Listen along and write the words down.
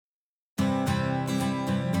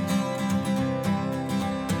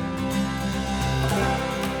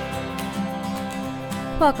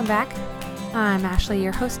Welcome back. I'm Ashley,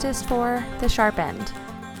 your hostess for The Sharp End.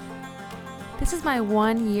 This is my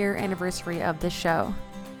 1-year anniversary of this show.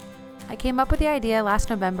 I came up with the idea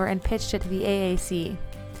last November and pitched it to the AAC.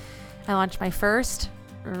 I launched my first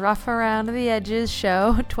rough around the edges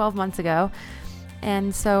show 12 months ago,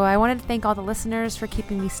 and so I wanted to thank all the listeners for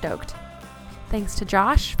keeping me stoked. Thanks to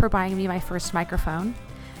Josh for buying me my first microphone,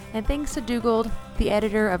 and thanks to Dougal, the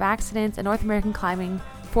editor of Accidents and North American Climbing,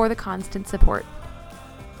 for the constant support.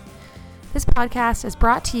 This podcast is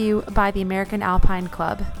brought to you by the American Alpine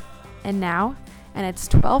Club, and now, in its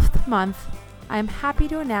 12th month, I am happy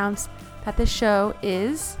to announce that the show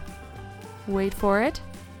is, wait for it,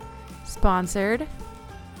 sponsored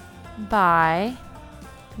by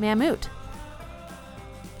Mammut.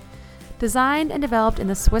 Designed and developed in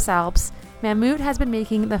the Swiss Alps, Mammut has been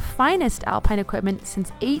making the finest alpine equipment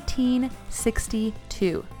since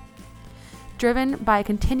 1862. Driven by a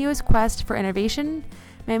continuous quest for innovation,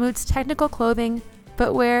 Mammut's technical clothing,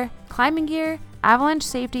 footwear, climbing gear, avalanche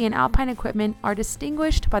safety, and alpine equipment are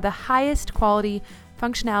distinguished by the highest quality,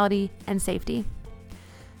 functionality, and safety.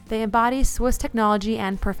 They embody Swiss technology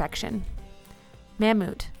and perfection.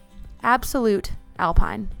 Mammut. Absolute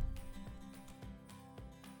alpine.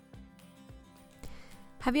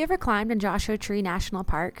 Have you ever climbed in Joshua Tree National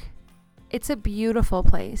Park? It's a beautiful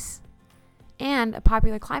place and a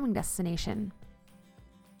popular climbing destination.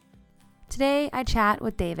 Today, I chat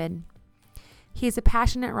with David. He is a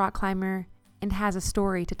passionate rock climber and has a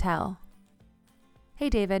story to tell. Hey,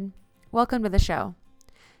 David. Welcome to the show.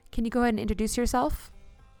 Can you go ahead and introduce yourself?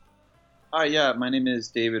 Yeah, my name is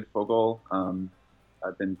David Fogel.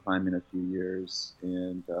 I've been climbing a few years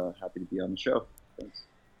and happy to be on the show. Thanks.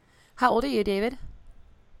 How old are you, David?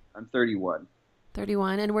 I'm 31.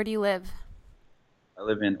 31. And where do you live? I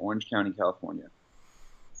live in Orange County, California.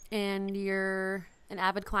 And you're an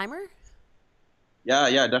avid climber?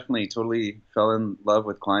 Yeah, definitely. Totally fell in love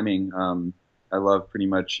with climbing. I love pretty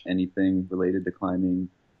much anything related to climbing.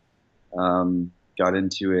 Got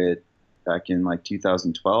into it back in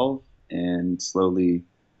 2012 and slowly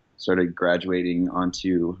started graduating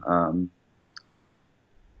onto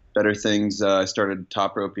better things. I started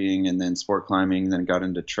top roping and then sport climbing, then got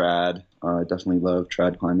into trad. I definitely love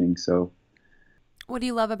trad climbing. So, what do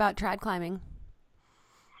you love about trad climbing?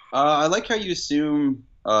 I like how you assume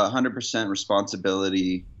 100%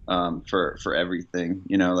 responsibility for everything.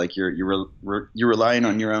 You know, like you're relying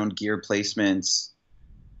on your own gear placements.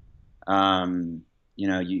 You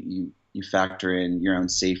know, you factor in your own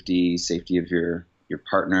safety of your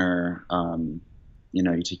partner. You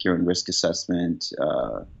know, you take your own risk assessment.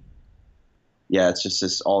 It's just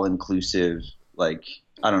this all-inclusive, I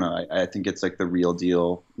don't know, I think it's the real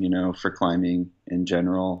deal, you know, for climbing in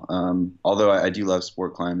general. Although I do love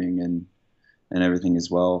sport climbing and everything as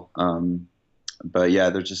well. But yeah,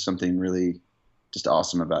 there's just something really just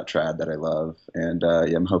awesome about trad that I love. And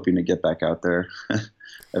I'm hoping to get back out there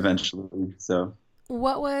eventually. So,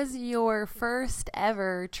 what was your first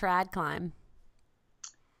ever trad climb?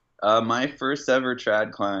 My first ever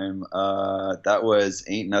trad climb, that was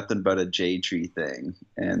Ain't Nothing But a J Tree thing.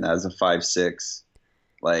 And that was a 5'6",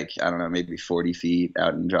 I don't know, maybe 40 feet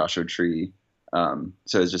out in Joshua Tree. So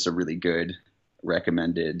it was just a really good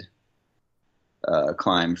recommended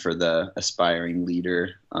climb for the aspiring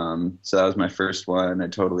leader. So that was my first one. I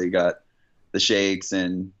totally got the shakes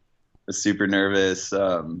and was super nervous.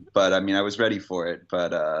 But I mean, I was ready for it.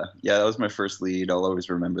 But that was my first lead. I'll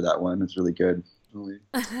always remember that one. It's really good.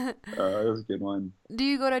 That was a good one. Do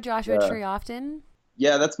you go to Joshua Tree often?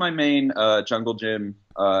 Yeah, that's my main jungle gym.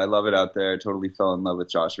 I love it out there. I totally fell in love with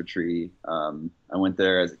Joshua Tree. I went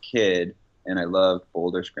there as a kid, and I loved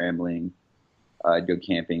boulder scrambling. I'd go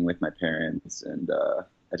camping with my parents, and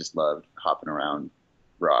I just loved hopping around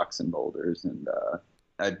rocks and boulders. And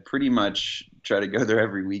I'd pretty much try to go there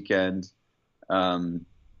every weekend,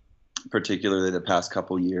 particularly the past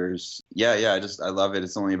couple years. I love it.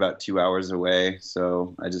 It's only about 2 hours away,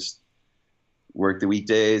 so I just work the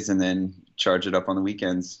weekdays and then charge it up on the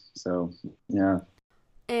weekends. So, yeah.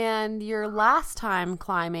 And your last time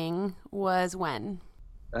climbing was when?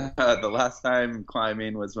 The last time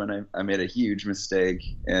climbing was when I made a huge mistake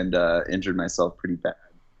and injured myself pretty bad.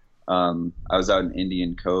 I was out in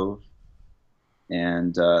Indian Cove,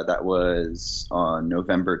 and that was on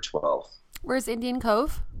November 12th. Where's Indian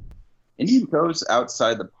Cove? Indian Cove's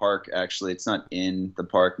outside the park, actually. It's not in the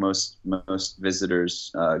park. Most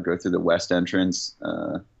visitors go through the west entrance.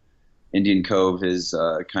 Indian Cove is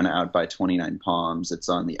kind of out by 29 Palms. It's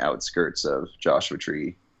on the outskirts of Joshua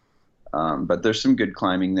Tree. But there's some good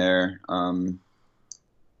climbing there.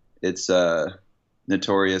 It's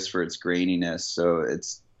notorious for its graininess, so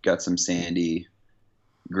it's got some sandy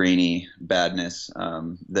grainy badness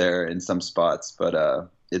there in some spots, but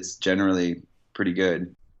it's generally pretty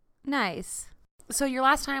good. Nice. So your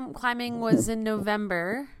last time climbing was in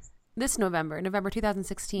November, November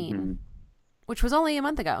 2016, Mhm. which was only a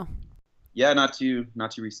month ago. Yeah, not too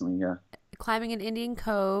recently. Yeah. Climbing in Indian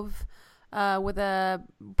Cove with a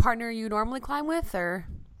partner you normally climb with, or?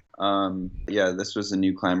 Yeah, this was a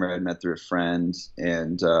new climber I'd met through a friend,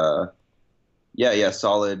 and yeah,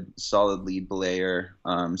 solid lead belayer.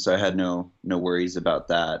 So I had no worries about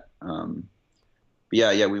that. But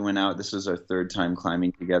yeah, we went out. This was our third time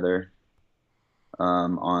climbing together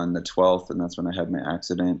on the 12th, and that's when I had my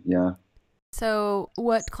accident. Yeah. So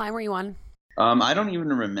what climb were you on? I don't even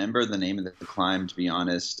remember the name of the climb, to be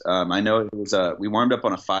honest. I know it was we warmed up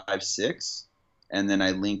on a 5.6, and then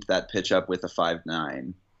I linked that pitch up with a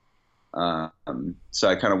 5.9. So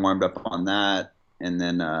I kind of warmed up on that, and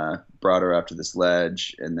then brought her up to this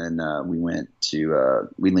ledge, and then we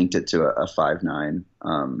linked it to a 5.9.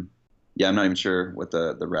 Yeah, I'm not even sure what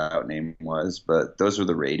the route name was, but those were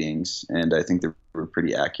the ratings, and I think they were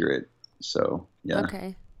pretty accurate. So yeah.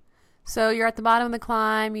 Okay. So you're at the bottom of the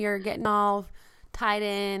climb, you're getting all tied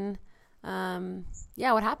in.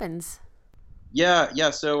 Yeah, what happens? Yeah.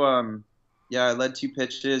 So yeah, I led two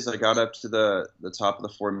pitches. I got up to the top of the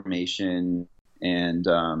formation and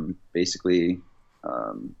basically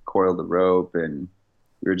coiled the rope, and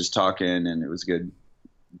we were just talking, and it was a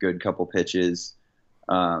good couple pitches.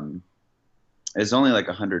 It's only like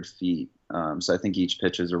 100 feet, so I think each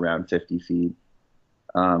pitch is around 50 feet.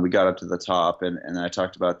 We got up to the top, and I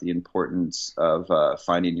talked about the importance of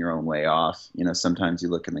finding your own way off. Sometimes you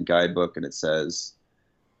look in the guidebook and it says,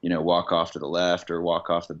 walk off to the left or walk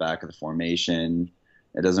off the back of the formation.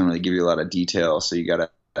 It doesn't really give you a lot of detail, so you got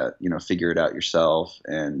to, figure it out yourself.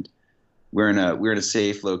 And we're in a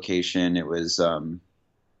safe location. It was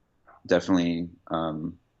definitely, I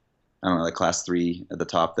don't know, like class 3 at the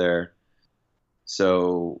top there.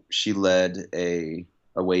 So she led a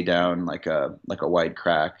way down like a wide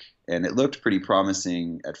crack, and it looked pretty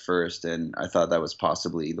promising at first, and I thought that was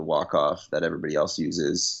possibly the walk off that everybody else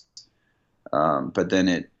uses. But then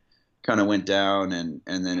it kind of went down, and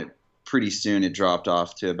then pretty soon it dropped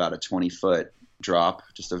off to about a 20-foot drop,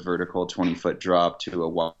 just a vertical 20-foot drop to a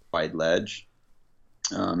wide ledge.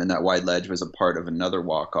 And that wide ledge was a part of another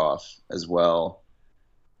walk off as well.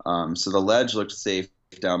 So the ledge looked safe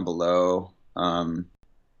down below.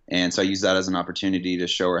 And so I used that as an opportunity to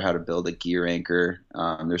show her how to build a gear anchor.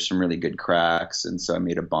 There's some really good cracks, and so I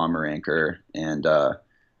made a bomber anchor, and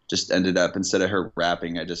just ended up, instead of her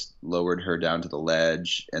wrapping, I just lowered her down to the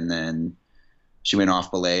ledge, and then she went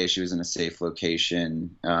off belay. She was in a safe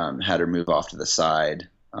location, had her move off to the side,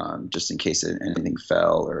 just in case anything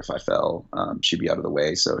fell, or if I fell, she'd be out of the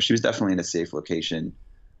way. So she was definitely in a safe location.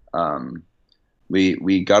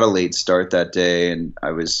 We got a late start that day, and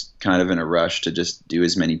I was kind of in a rush to just do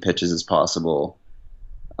as many pitches as possible.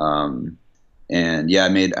 And yeah, I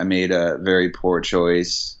made a very poor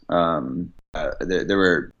choice. There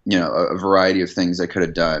were, a variety of things I could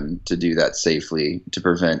have done to do that safely to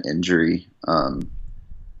prevent injury. And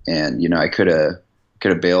I could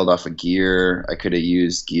have bailed off a gear. I could have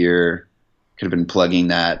used gear. Could have been plugging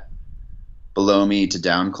that below me to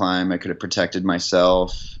down climb. I could have protected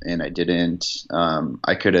myself, and I didn't.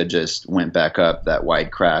 I could have just went back up that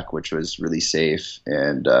wide crack, which was really safe,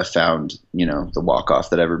 and found the walk off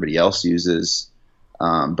that everybody else uses.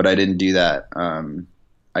 But I didn't do that.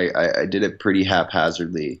 I did it pretty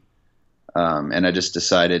haphazardly, and I just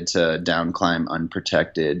decided to down climb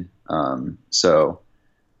unprotected. So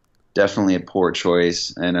definitely a poor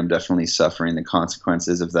choice, and I'm definitely suffering the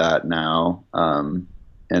consequences of that now. And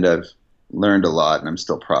I've learned a lot, and I'm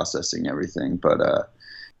still processing everything, but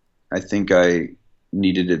I think I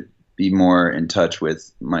needed to be more in touch with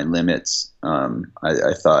my limits.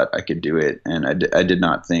 I thought I could do it, and I did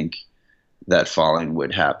not think that falling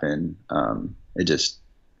would happen. I just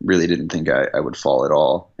really didn't think I would fall at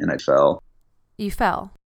all, and I fell. You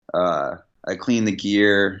fell? I cleaned the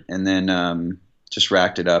gear, and then just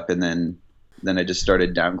racked it up, and then I just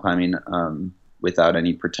started down climbing without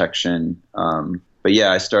any protection. But yeah,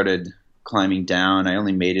 I started climbing down. I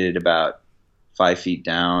only made it about 5 feet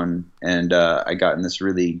down, and I got in this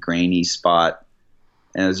really grainy spot,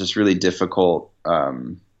 and it was just really difficult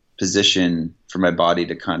position for my body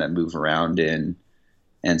to kind of move around in.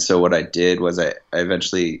 And so what I did was I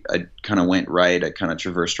eventually kind of went right. I kind of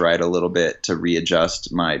traversed right a little bit to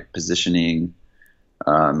readjust my positioning,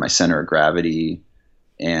 my center of gravity,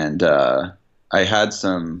 and I had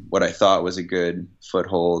what I thought was a good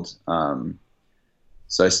foothold.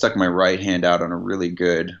 So I stuck my right hand out on a really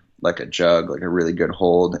good like a jug, like a really good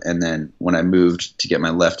hold. And then when I moved to get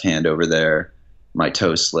my left hand over there, my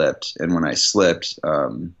toe slipped. And when I slipped,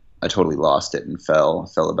 I totally lost it and fell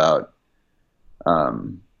about,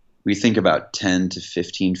 we think about 10 to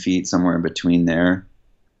 15 feet, somewhere in between there.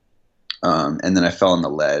 And then I fell on the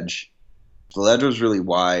ledge. The ledge was really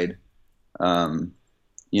wide.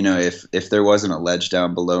 If there wasn't a ledge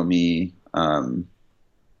down below me,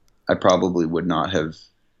 I probably would not have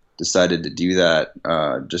decided to do that,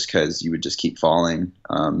 just because you would just keep falling.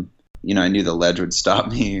 I knew the ledge would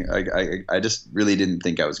stop me. I just really didn't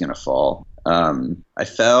think I was going to fall. I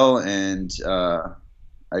fell and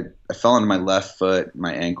I fell on my left foot,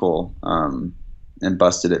 my ankle, and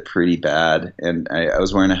busted it pretty bad. And I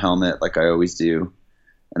was wearing a helmet like I always do,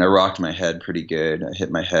 and I rocked my head pretty good. I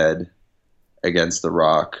hit my head against the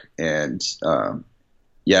rock, and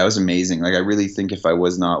it was amazing. Like, I really think if I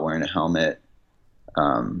was not wearing a helmet,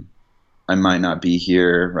 I might not be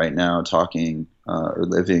here right now talking or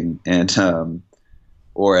living, and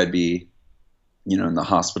or I'd be, in the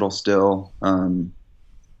hospital still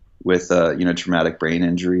with traumatic brain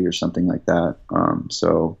injury or something like that.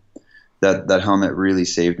 So that helmet really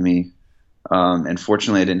saved me. And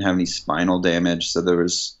fortunately, I didn't have any spinal damage, so there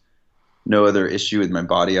was no other issue with my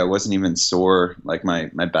body. I wasn't even sore. Like, my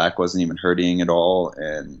back wasn't even hurting at all,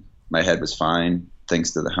 and my head was fine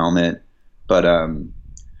thanks to the helmet. But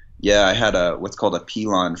I had what's called a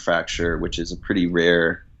pilon fracture, which is a pretty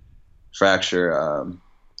rare fracture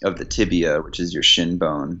of the tibia, which is your shin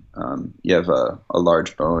bone. You have a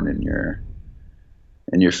large bone in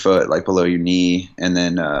your foot, like below your knee, and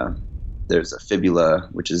then there's a fibula,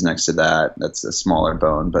 which is next to that. That's a smaller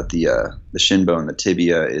bone, but the shin bone, the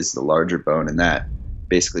tibia, is the larger bone, and that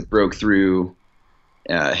basically broke through,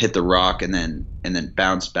 hit the rock, and then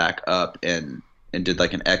bounced back up and did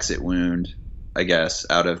like an exit wound, I guess,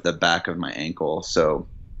 out of the back of my ankle. So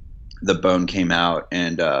the bone came out,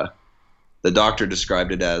 and the doctor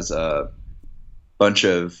described it as a bunch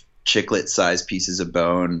of chiclet-sized pieces of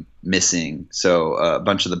bone missing. So a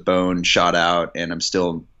bunch of the bone shot out, and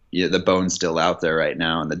the bone's still out there right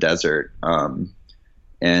now in the desert.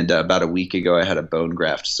 And about a week ago, I had a bone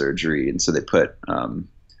graft surgery, and so they put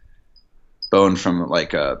bone from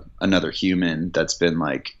like another human that's been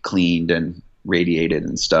like cleaned and radiated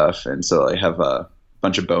and stuff, and so I have a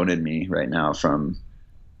bunch of bone in me right now from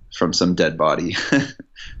some dead body.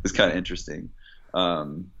 It's kind of interesting.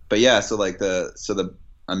 But yeah, so like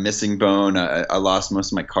I'm missing bone. I lost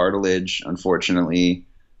most of my cartilage, unfortunately.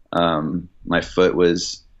 My foot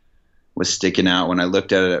was sticking out. When I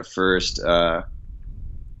looked at it at first,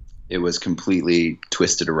 it was completely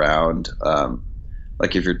twisted around.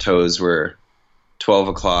 Like, if your toes were 12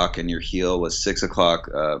 o'clock and your heel was 6 o'clock,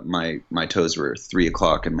 my toes were 3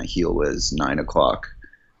 o'clock and my heel was 9 o'clock.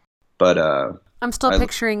 But I'm still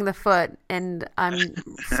picturing the foot, and I'm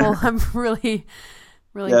really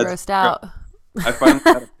grossed out. I finally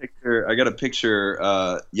got a picture. I got a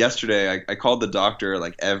picture yesterday. I called the doctor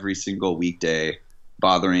like every single weekday,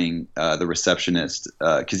 bothering the receptionist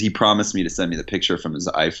because he promised me to send me the picture from his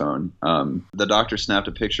iPhone. The doctor snapped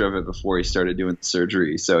a picture of it before he started doing the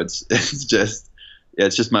surgery, so it's just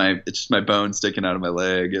my bone sticking out of my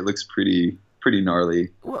leg. It looks pretty gnarly.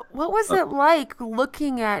 What was it like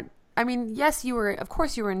looking at? I mean, yes, of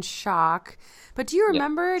course you were in shock, but do you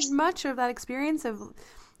remember much of that experience of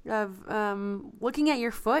looking at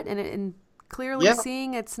your foot and clearly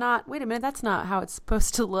seeing it's not, wait a minute, that's not how it's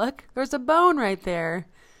supposed to look. There's a bone right there.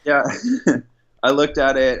 Yeah. I looked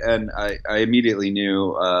at it and I immediately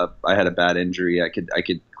knew I had a bad injury. I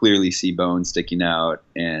could clearly see bone sticking out,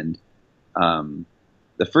 and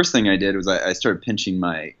the first thing I did was I started pinching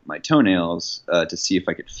my toenails to see if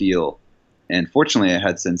I could feel. And fortunately, I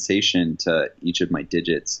had sensation to each of my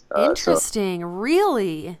digits. Interesting,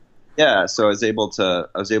 really? Yeah, so I was able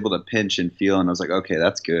to pinch and feel, and I was like, okay,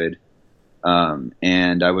 that's good.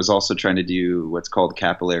 And I was also trying to do what's called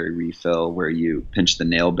capillary refill, where you pinch the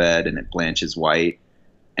nail bed and it blanches white,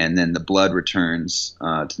 and then the blood returns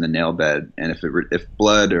to the nail bed. And if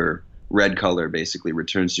blood or red color basically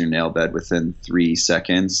returns to your nail bed within 3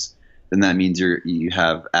 seconds, then that means you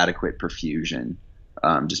have adequate perfusion.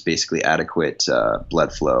 Just basically adequate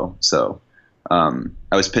blood flow. So I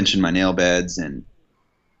was pinching my nail beds, and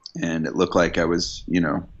it looked like I was,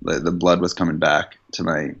 the blood was coming back to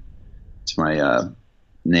my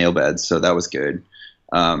nail beds. So that was good.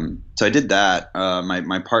 So I did that.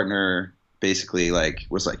 My partner basically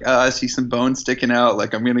was like, oh, I see some bone sticking out.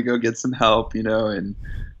 Like, I'm gonna go get some help, and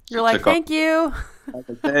you're like, thank you. I was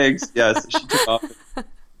like, thanks. Yes, she took off.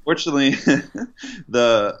 Fortunately,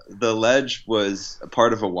 the ledge was a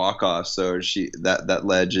part of a walk off, so that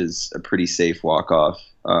ledge is a pretty safe walk off,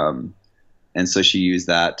 and so she used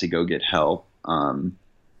that to go get help.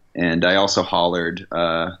 And I also hollered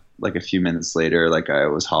like a few minutes later, like I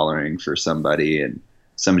was hollering for somebody, and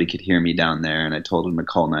somebody could hear me down there, and I told them to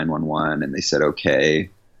call 911, and they said okay.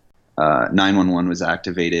 911 was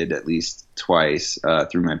activated at least twice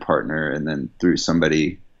through my partner, and then through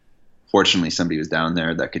somebody. Fortunately, somebody was down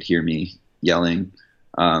there that could hear me yelling.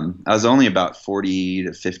 I was only about 40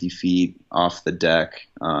 to 50 feet off the deck,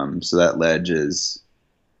 so that ledge is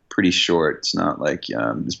pretty short. It's not like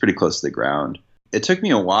it's pretty close to the ground. It took me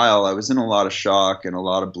a while. I was in a lot of shock, and a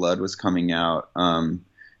lot of blood was coming out.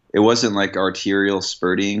 It wasn't like arterial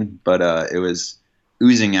spurting, but it was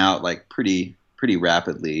oozing out like pretty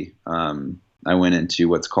rapidly. I went into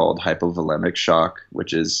what's called hypovolemic shock,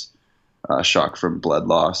 which is shock from blood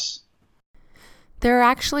loss. There are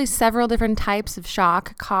actually several different types of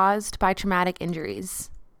shock caused by traumatic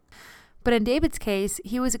injuries. But in David's case,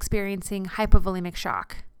 he was experiencing hypovolemic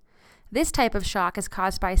shock. This type of shock is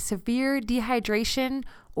caused by severe dehydration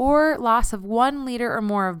or loss of 1 liter or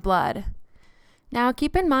more of blood. Now,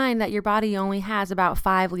 keep in mind that your body only has about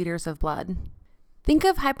 5 liters of blood. Think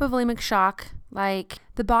of hypovolemic shock like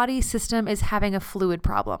the body system is having a fluid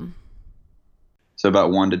problem. So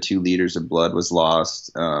about 1 to 2 liters of blood was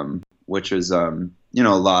lost, which was, a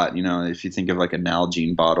lot. If you think of like a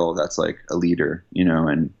Nalgene bottle, that's like a liter,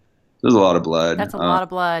 and there's a lot of blood. That's a lot of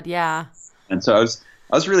blood, yeah. And so I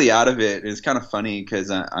was really out of it. It's kind of funny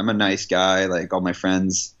because I'm a nice guy. Like all my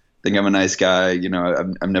friends think I'm a nice guy.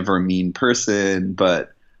 I'm never a mean person.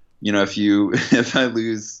 But if I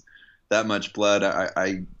lose that much blood,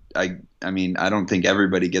 I mean, I don't think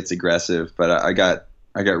everybody gets aggressive, but I got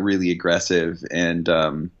really aggressive, and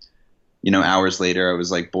hours later I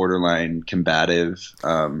was like borderline combative.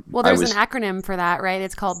 Well, there's an acronym for that, right?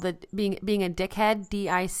 It's called the being a dickhead,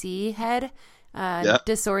 DIC head, yeah.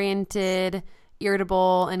 Disoriented,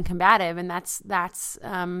 irritable, and combative, and that's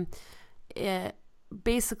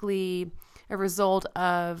basically a result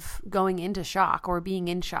of going into shock or being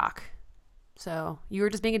in shock. So you were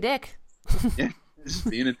just being a dick. Yeah, just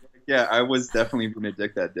being a dick. Yeah, I was definitely being a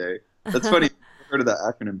dick that day. That's funny. I've heard of that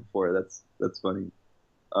acronym before. That's funny.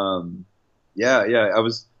 Yeah,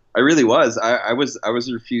 I really was. I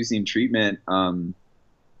was refusing treatment.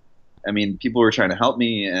 I mean, people were trying to help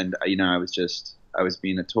me, and I was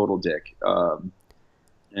being a total dick.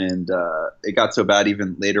 And it got so bad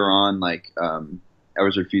even later on, like I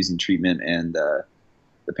was refusing treatment, and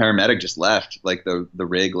the paramedic just left. Like the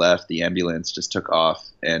rig left, the ambulance just took off,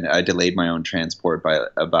 and I delayed my own transport by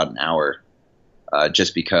about an hour,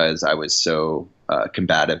 just because I was so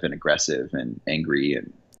combative and aggressive and angry.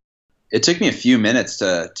 And it took me a few minutes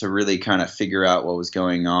to really kind of figure out what was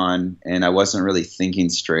going on, and I wasn't really thinking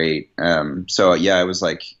straight. So yeah, I was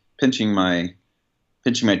like pinching my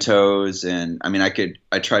toes, and I mean,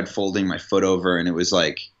 I tried folding my foot over, and it was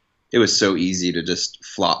so easy to just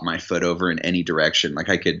flop my foot over in any direction. Like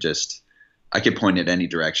I could point it any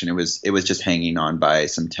direction. It was just hanging on by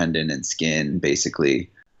some tendon and skin basically.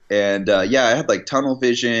 And yeah, I had like tunnel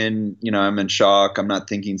vision, I'm in shock. I'm not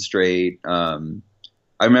thinking straight.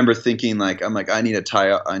 I remember thinking I need to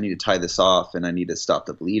tie this off, and I need to stop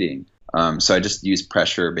the bleeding. So I just used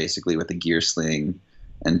pressure basically with a gear sling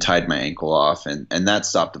and tied my ankle off, and that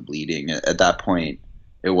stopped the bleeding. At that point,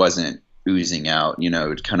 it wasn't oozing out. It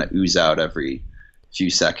would kind of ooze out every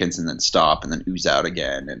few seconds and then stop and then ooze out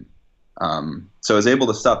again. And so I was able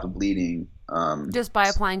to stop the bleeding. Just by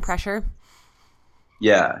applying pressure?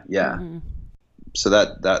 Yeah. Mm-hmm. So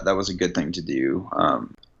that was a good thing to do.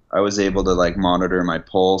 I was able to like monitor my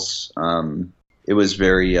pulse. It was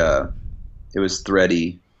very, it was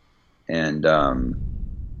thready, and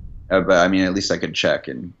but I mean, at least I could check,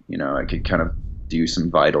 and I could kind of do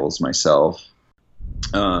some vitals myself.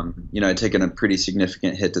 I'd taken a pretty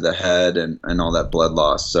significant hit to the head and all that blood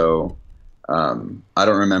loss. So I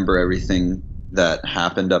don't remember everything that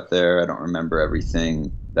happened up there. I don't remember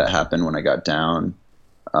everything that happened when I got down.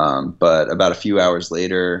 But about a few hours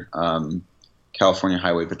later, California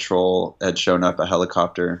Highway Patrol had shown up, a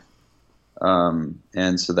helicopter.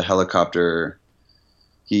 And so the helicopter,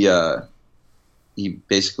 he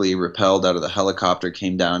basically rappelled out of the helicopter,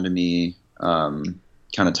 came down to me,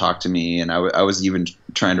 kind of talked to me, and I was even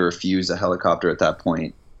trying to refuse a helicopter at that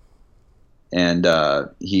point. And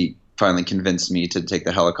he finally convinced me to take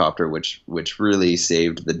the helicopter, which really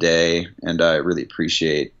saved the day, and I really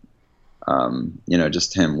appreciate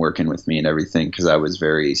just him working with me and everything, because I was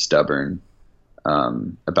very stubborn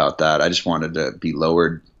about that. I just wanted to be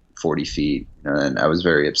lowered 40 feet, and I was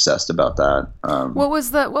very obsessed about that. What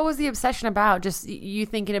was the obsession about? Just you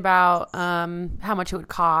thinking about how much it would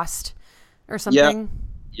cost or Yeah, something?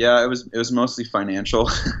 yeah, it was mostly financial.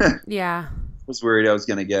 Yeah. Was worried I was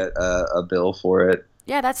going to get a bill for it.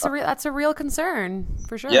 Yeah, that's a real concern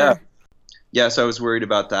for Yeah, sure. yeah. So I was worried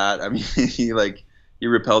about that. I mean, he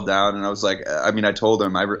rappelled down, and I was like, I mean, I told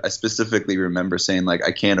him. I specifically remember saying like,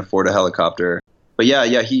 I can't afford a helicopter. But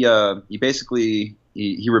yeah. He basically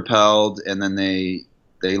he rappelled, and then they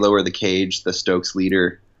lower the cage, the Stokes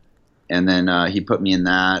leader, and then he put me in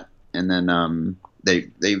that, and then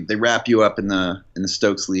they wrap you up in the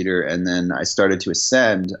Stokes leader, and then I started to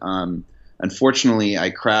ascend. Unfortunately, I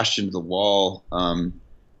crashed into the wall,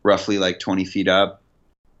 roughly like 20 feet up.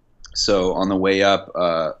 So on the way up,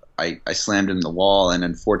 I slammed into the wall, and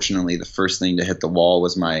unfortunately, the first thing to hit the wall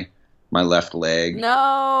was my left leg.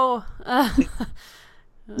 No.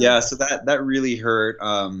 Yeah, so that really hurt.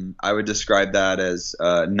 I would describe that as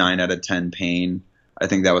 9 out of 10 pain. I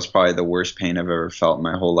think that was probably the worst pain I've ever felt in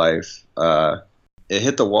my whole life. It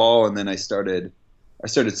hit the wall, and then I started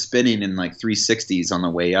spinning in like 360s on the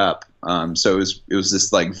way up. So it was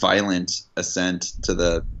this like violent ascent to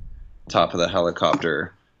the top of the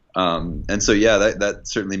helicopter. And so yeah, that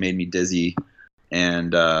certainly made me dizzy,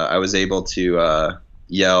 and I was able to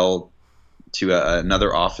yell to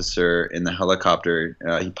another officer in the helicopter.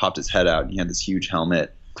 He popped his head out, and he had this huge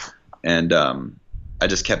helmet, and I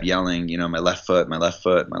just kept yelling, my left foot, my left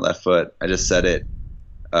foot, my left foot. I just said it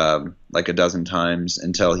like a dozen times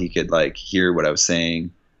until he could like hear what I was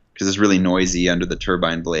saying, because it's really noisy under the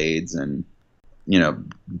turbine blades, and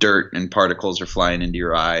dirt and particles are flying into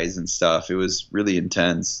your eyes and stuff. It was really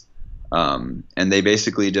intense. And they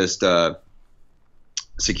basically just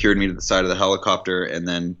secured me to the side of the helicopter, and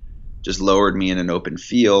then just lowered me in an open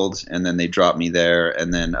field, and then they dropped me there,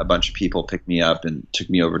 and then a bunch of people picked me up and took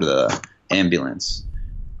me over to the ambulance.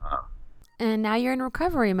 And now you're in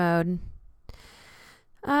recovery mode.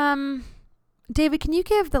 David, can you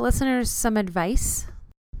give the listeners some advice?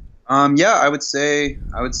 Yeah, I would say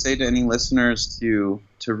to any listeners to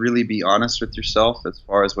really be honest with yourself as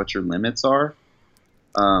far as what your limits are.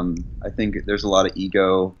 I think there's a lot of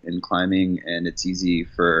ego in climbing, and it's easy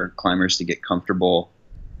for climbers to get comfortable,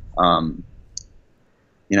 climbing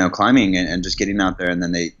and just getting out there, and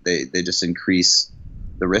then they just increase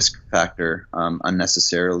the risk factor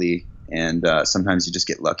unnecessarily. And sometimes you just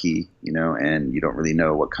get lucky, and you don't really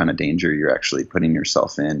know what kind of danger you're actually putting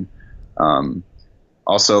yourself in.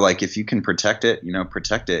 Also, like, if you can protect it,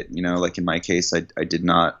 protect it. Like in my case, I did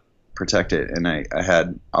not protect it, and I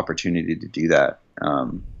had opportunity to do that.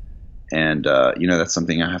 And that's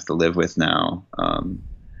something I have to live with now.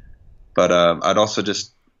 But I'd also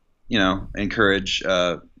just, encourage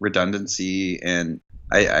redundancy. And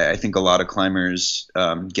I think a lot of climbers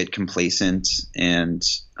get complacent, and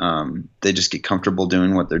they just get comfortable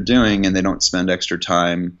doing what they're doing, and they don't spend extra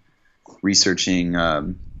time researching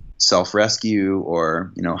self-rescue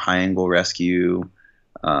or, high-angle rescue.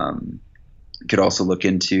 Could also look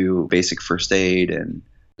into basic first aid, and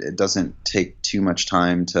it doesn't take too much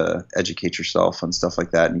time to educate yourself on stuff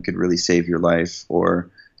like that, and you could really save your life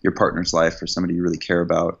or your partner's life or somebody you really care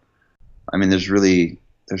about. I mean, there's really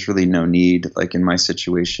no need. Like in my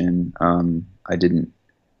situation, I did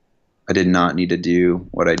not need to do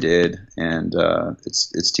what I did, and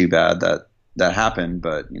it's too bad that happened.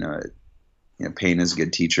 But pain is a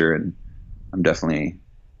good teacher, and I'm definitely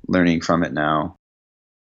learning from it now.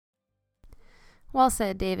 Well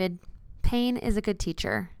said, David. Pain is a good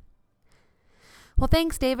teacher. Well,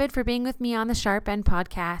 thanks, David, for being with me on the Sharp End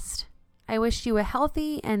podcast. I wish you a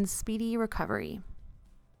healthy and speedy recovery.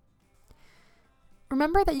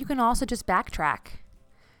 Remember that you can also just backtrack.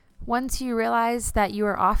 Once you realize that you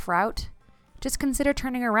are off route, just consider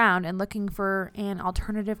turning around and looking for an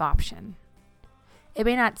alternative option. It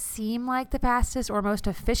may not seem like the fastest or most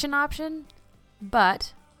efficient option,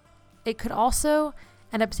 but it could also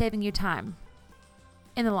end up saving you time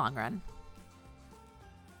in the long run.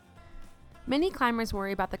 Many climbers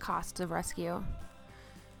worry about the costs of rescue,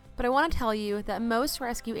 but I want to tell you that most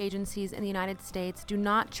rescue agencies in the United States do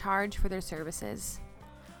not charge for their services.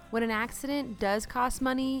 When an accident does cost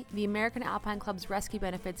money, the American Alpine Club's rescue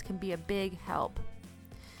benefits can be a big help.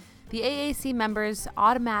 The AAC members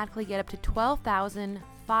automatically get up to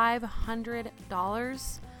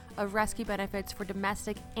 $12,500 of rescue benefits for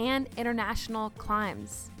domestic and international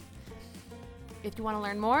climbs. If you want to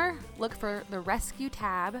learn more, look for the rescue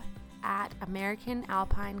tab at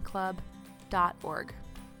AmericanAlpineClub.org.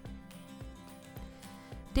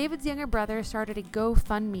 David's younger brother started a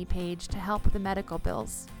GoFundMe page to help with the medical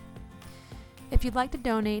bills. If you'd like to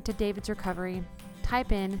donate to David's recovery,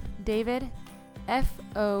 type in David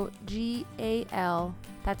Fogal,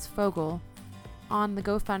 that's Fogel, on the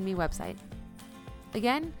GoFundMe website.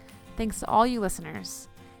 Again, thanks to all you listeners.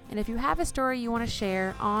 And if you have a story you want to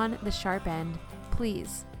share on The Sharp End,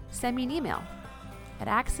 please send me an email at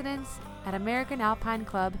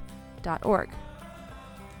accidents@americanalpineclub.org.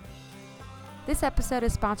 This episode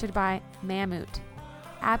is sponsored by Mammut,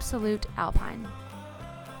 Absolute Alpine.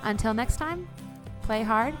 Until next time, play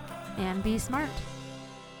hard and be smart.